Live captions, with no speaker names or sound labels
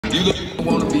You look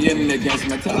wanna be in that gangster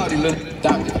mentality, look.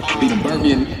 Stop it. Be the burn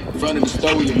me in front of the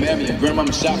store with your mammy and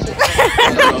grandmama shopping.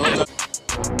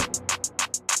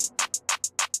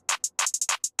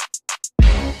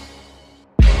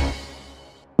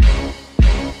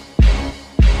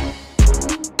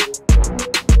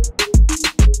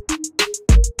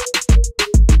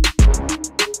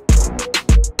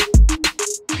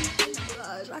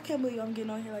 I can't believe I'm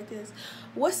getting on here like this.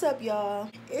 What's up, y'all?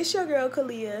 It's your girl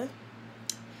Kalia.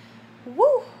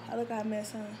 Woo! I look like a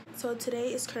mess, huh? So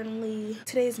today is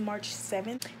March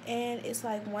 7th, and it's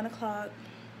like 1 o'clock.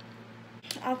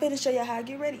 I'm finna show y'all how I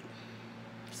get ready,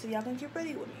 so y'all can get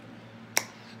ready with me.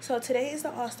 So today is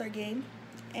the All-Star game,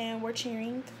 and we're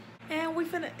cheering, and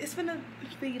it's finna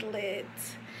be lit.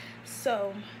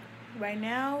 So right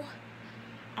now,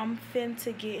 I'm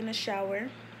finna get in the shower,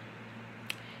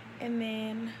 and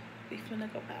then we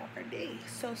finna go about our day.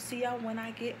 So see y'all when I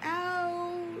get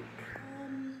out.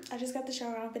 I just got the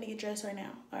shower. I'm finna get dressed right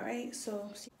now. All right. So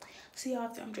see y'all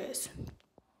after I'm dressed.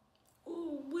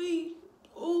 Ooh wee.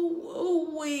 Ooh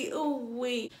wee. Ooh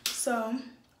wee. So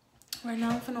right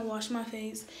now I'm finna wash my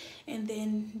face and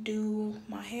then do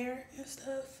my hair and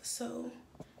stuff. So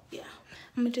yeah,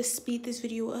 I'm gonna just speed this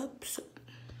video up.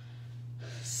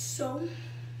 So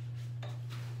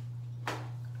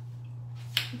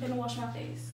I'm gonna wash my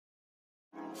face.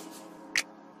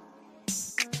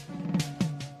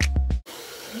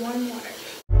 Warm water.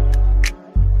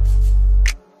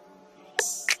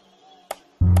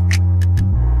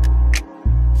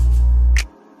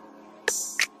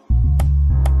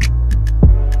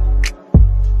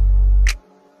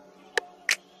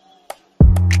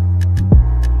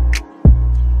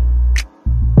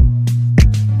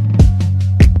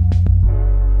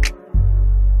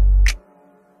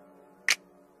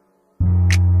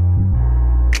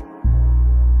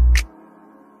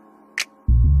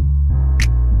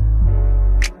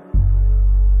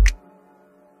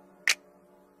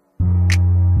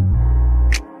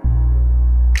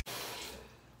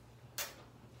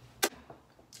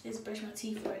 Just brush my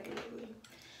teeth regularly.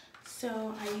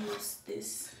 So I use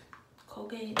this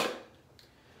Colgate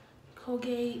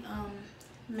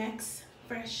Max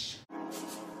Fresh.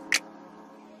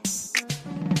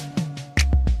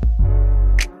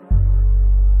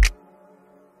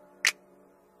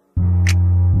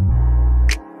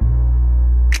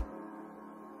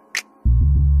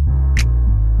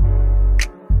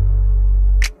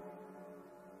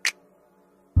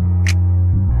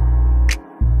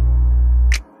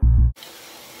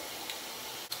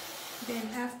 Then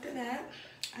after that,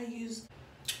 I use,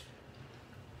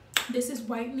 this is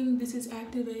whitening, this is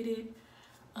activated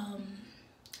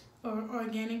or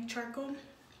organic charcoal.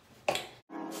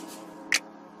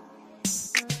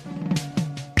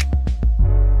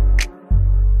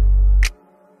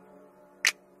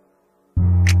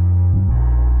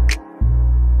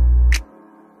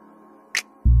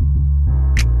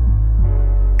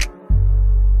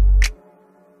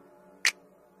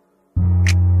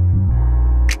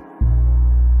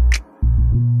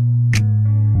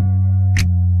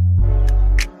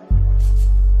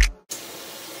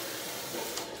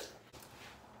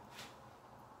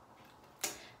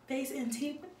 Face and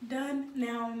teeth done.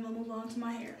 Now I'm gonna move on to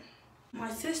my hair.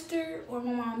 My sister or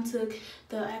my mom took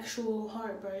the actual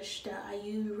hard brush that I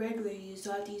regularly use.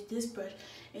 So I have to use this brush,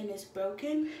 and it's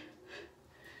broken.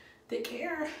 Thick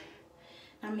hair.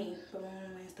 I mean, for my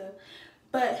mom and stuff.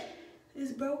 But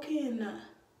it's broken.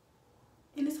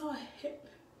 And it's all hair.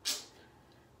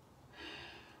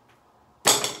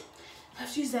 I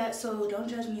have to use that, so don't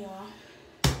judge me, y'all.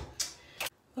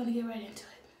 I'm gonna get right into it.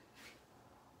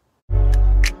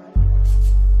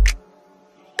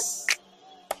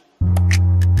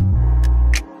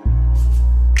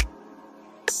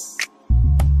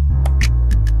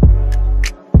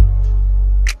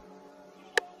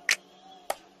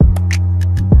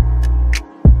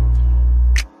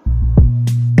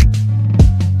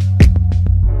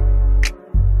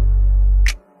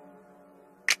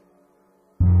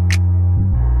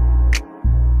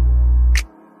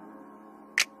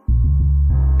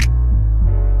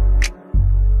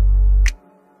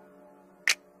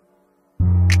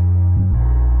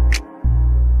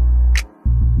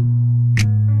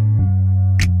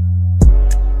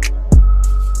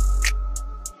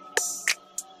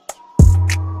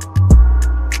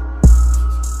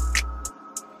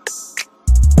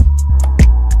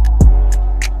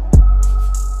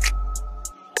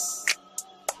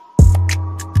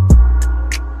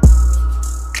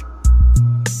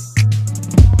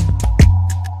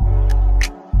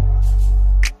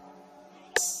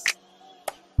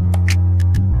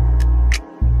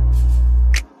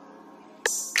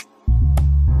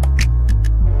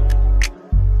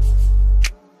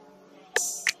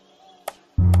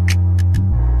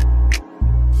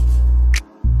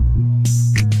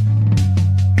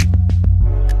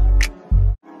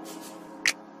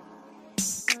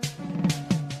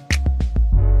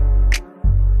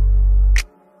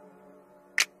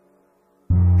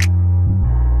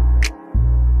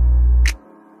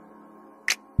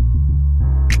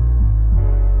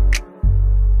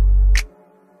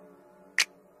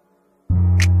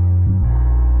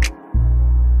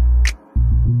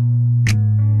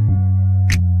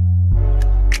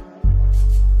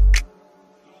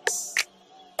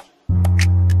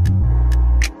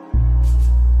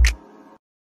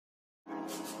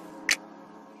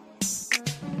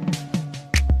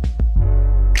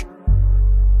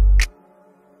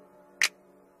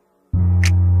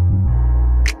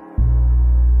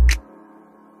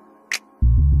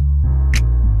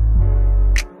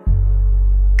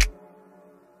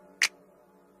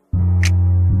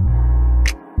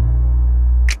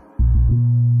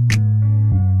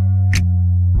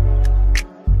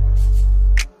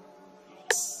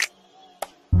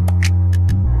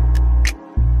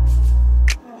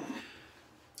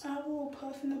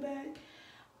 stuff in the back.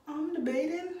 I'm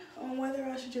debating on whether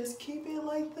I should just keep it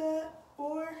like that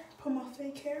or put my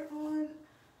fake hair on.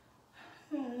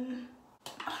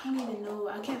 I don't even know.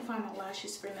 I can't find my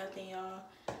lashes for nothing, y'all.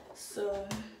 So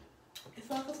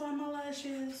if I can find my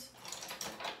lashes,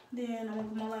 then I'm gonna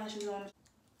put my lashes on.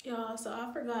 Y'all, so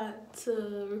I forgot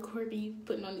to record me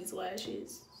putting on these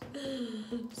lashes.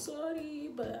 Sorry,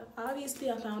 but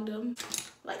obviously I found them.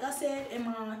 Like I said in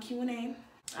my Q&A,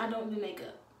 I don't do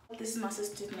makeup. This is my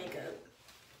sister's makeup.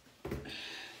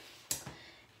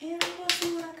 And I'm gonna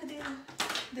see what I could do.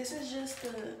 This is just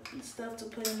the stuff to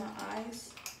put in my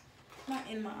eyes. Not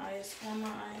in my eyes, on my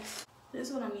eyes. This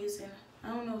is what I'm using. I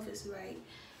don't know if it's right.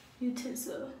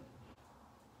 Utensil.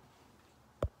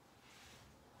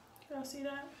 Y'all see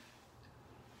that?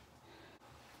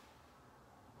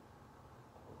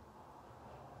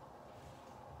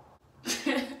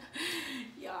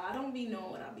 Y'all, I don't be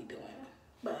knowing what I be doing.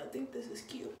 But I think this is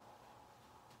cute.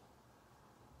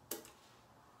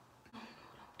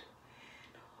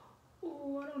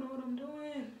 Oh, I don't know what I'm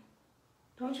doing.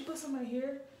 Don't you put some right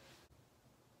here?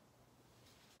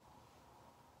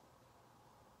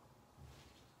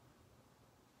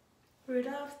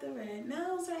 Rudolph the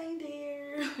red-nosed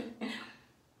reindeer.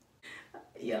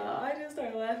 Y'all, I just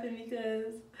started laughing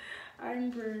because I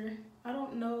remember, I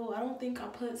don't think I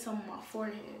put some on my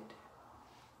forehead.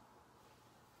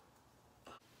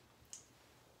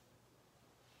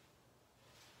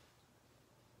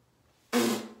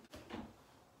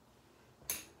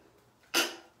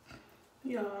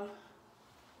 Y'all.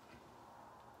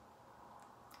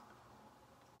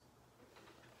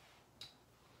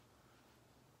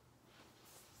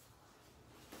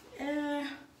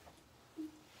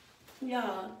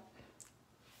 Y'all,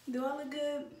 do I look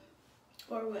good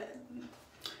or what?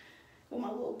 With my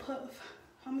little puff.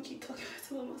 I'm gonna keep talking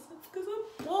to myself because I'm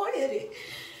bald-headed.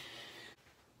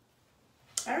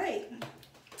 All right.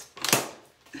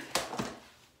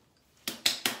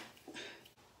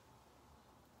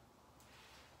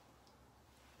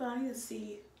 But I need to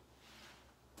see.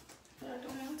 But I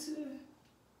don't want to.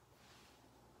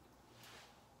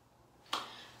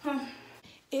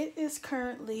 It is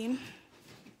currently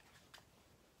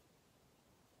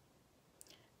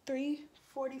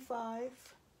 3:45.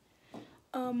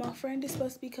 My friend is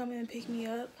supposed to be coming and pick me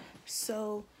up,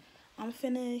 so I'm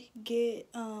finna get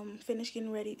finish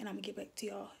getting ready, and I'm gonna get back to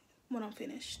y'all when I'm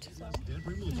finished. So.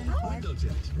 Window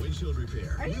tint, windshield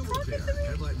repair, wheel repair,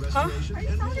 headlight restoration,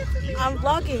 and more. I'm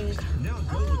vlogging. Now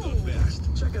go look best.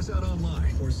 Check us out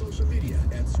online or social media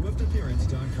at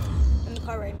swiftappearance.com. In the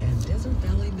car right now. And Desert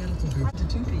Valley Medical Group to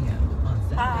 2 p.m. on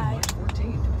Saturday, March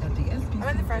 14th at the SBC I'm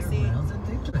in the front seat. Fairgrounds in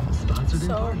Victory. Sponsored in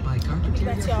part by Carpenter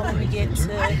that's y'all when we get to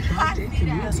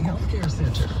Community Healthcare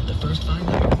Center. The first 5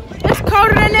 minutes. It's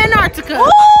colder than Antarctica.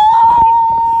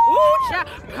 Ooh,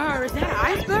 child. Is that an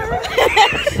iceberg?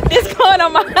 It's going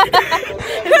on my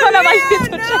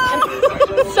YouTube channel.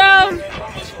 So,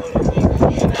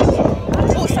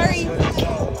 Oh, sorry.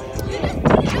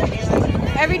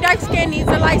 every dark skin needs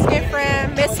a light skin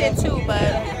friend. Miss it too,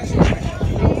 but.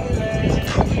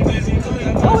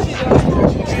 What was you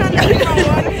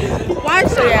doing? Why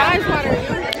is your eyes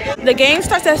watering? The game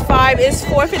starts at 5. It's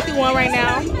 4:51 right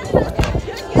now.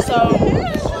 So.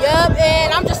 Yup,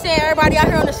 and I'm just saying, everybody out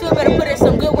here on the field better put in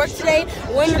some good work today.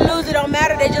 Win or lose, it don't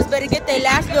matter. They just better get their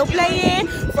last little play in.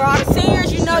 For all the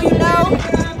seniors, you know.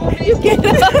 You get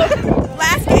up.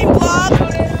 Last game vlog.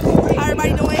 How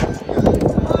everybody doing?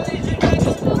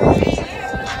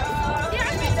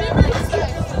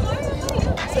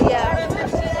 So yeah,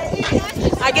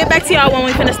 I get back to y'all when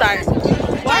we finna start.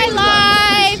 We're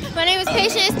live. My name is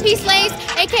Patience Peace Lace,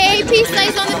 aka Peace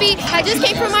Lace on the beat. I just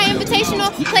came from my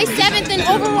invitational, placed 7th in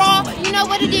overall. You know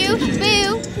what to do.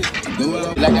 Boo.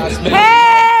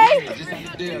 Hey!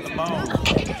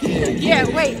 Yeah,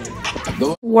 wait.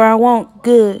 Where I want,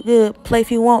 good. Play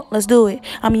if you want, let's do it.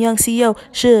 I'm a young CEO,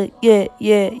 should,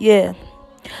 yeah.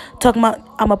 Talking about,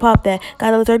 I'ma pop that.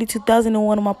 Got a 32,000 in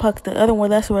one of my pucks. The other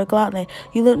one, that's where Gloutland.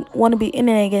 You want to be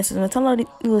internet against us. Tell her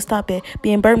you will stop it.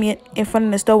 Be in Birmingham in front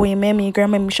of the store where your mammy and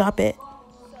grandma made me shop at.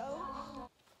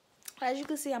 As you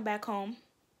can see, I'm back home.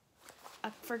 I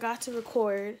forgot to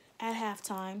record at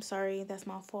halftime. Sorry, that's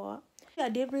my fault. I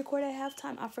did record at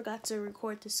halftime. I forgot to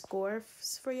record the score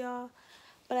for y'all.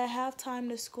 But at halftime,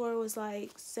 the score was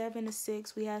like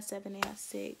 7-6. We had 7, they had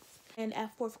 6. And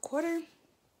at fourth quarter,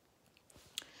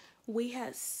 we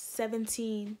had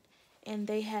 17 and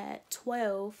they had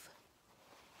 12.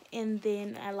 And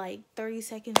then at like 30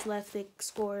 seconds left, they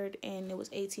scored and it was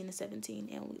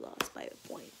 18-17 and we lost by a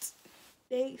point.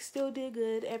 They still did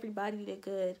good. Everybody did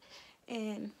good.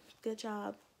 And good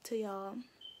job to y'all.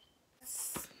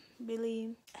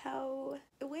 really how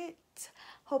it went.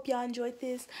 Hope y'all enjoyed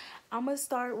this. I'm gonna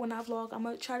start when I vlog. I'm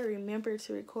gonna try to remember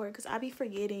to record because I be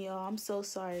forgetting, y'all. I'm so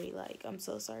sorry. Like, I'm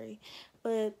so sorry.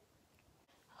 But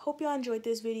hope y'all enjoyed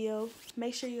this video.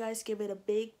 Make sure you guys give it a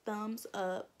big thumbs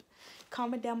up.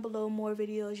 Comment down below more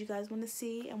videos you guys want to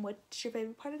see and what's your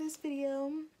favorite part of this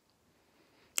video.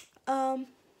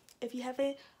 If you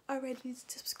haven't already,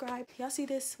 subscribe. Y'all see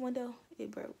this window?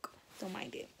 It broke. Don't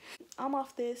mind it. I'm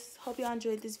off this. Hope y'all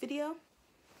enjoyed this video.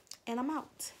 And I'm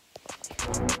out.